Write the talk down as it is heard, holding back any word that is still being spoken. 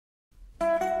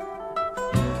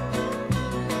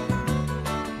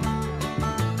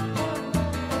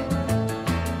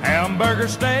Hamburger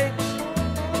steaks,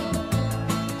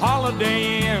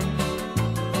 Holiday Inns.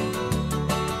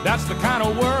 That's the kind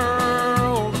of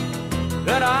world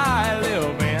that I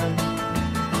live in.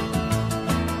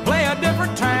 Play a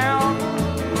different town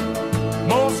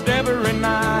most every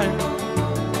night.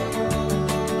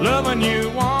 Love a new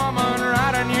woman,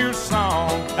 write a new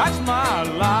song. That's my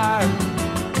life.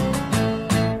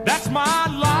 That's my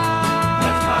life.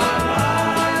 That's my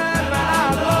life, and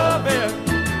I love it.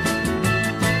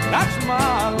 That's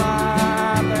my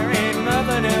life. There ain't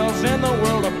nothing else in the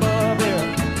world above it.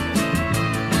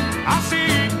 I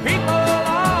see people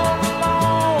all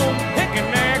alone picking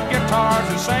their guitars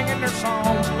and singing their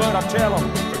songs, but I tell them,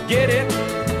 forget it,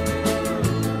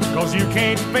 'cause you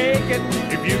can't fake it.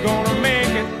 If you're gonna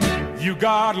make it, you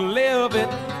gotta live it.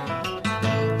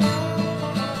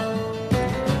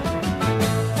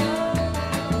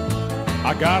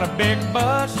 I got a big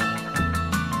bus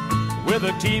with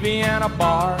a TV and a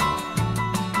bar,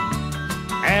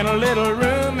 and a little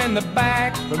room in the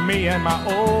back for me and my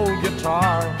old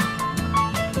guitar.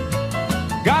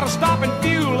 Gotta stop and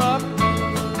fuel up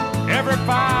every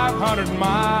 500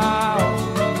 miles.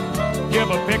 Give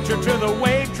a picture to the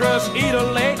waitress, eat a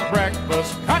late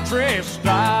breakfast, country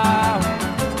style.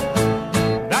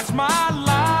 That's my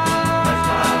life. That's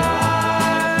my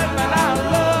life, and I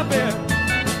love it.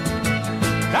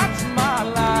 That's my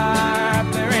life.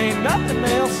 There ain't nothing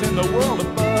else in the world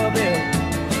above it.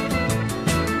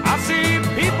 I see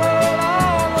people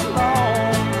all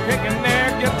alone picking their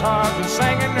guitars and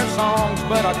singing their songs,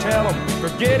 but I tell them,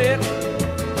 forget it,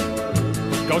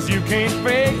 'cause you can't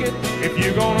fake it. If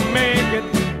you're gonna make it,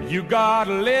 you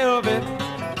gotta live it.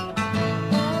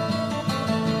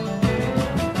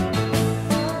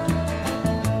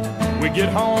 We get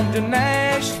home to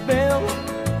Nashville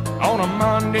on a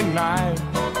Monday night,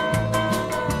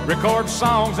 record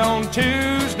songs on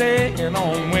Tuesday, and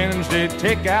on Wednesday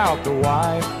take out the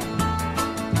wife.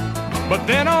 But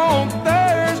then on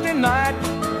Thursday night,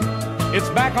 it's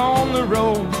back on the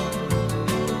road.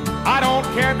 I don't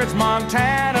care if it's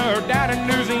Montana or down in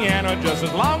Louisiana, just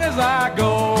as long as I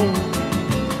go.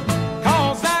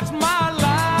 'Cause that's my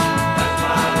life. That's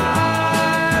my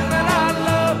life, and I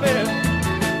love it.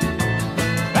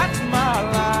 That's my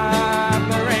life.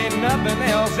 There ain't nothing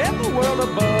else in the world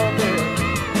above it.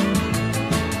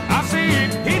 I see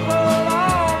people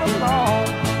all alone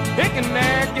picking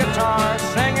their guitars,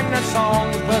 singing their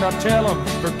songs, but I tell them,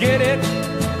 forget it,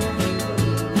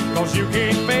 'cause you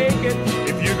can't fake it.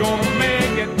 If you're gonna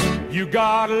make it, you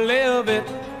gotta live it.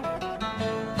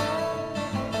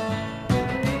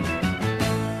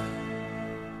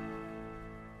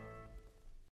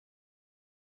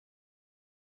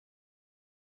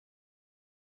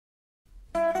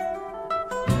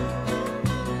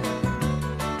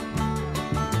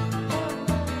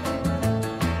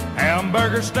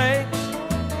 Hamburger steaks,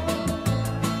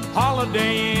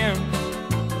 Holiday Inns.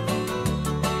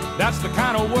 That's the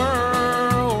kind of world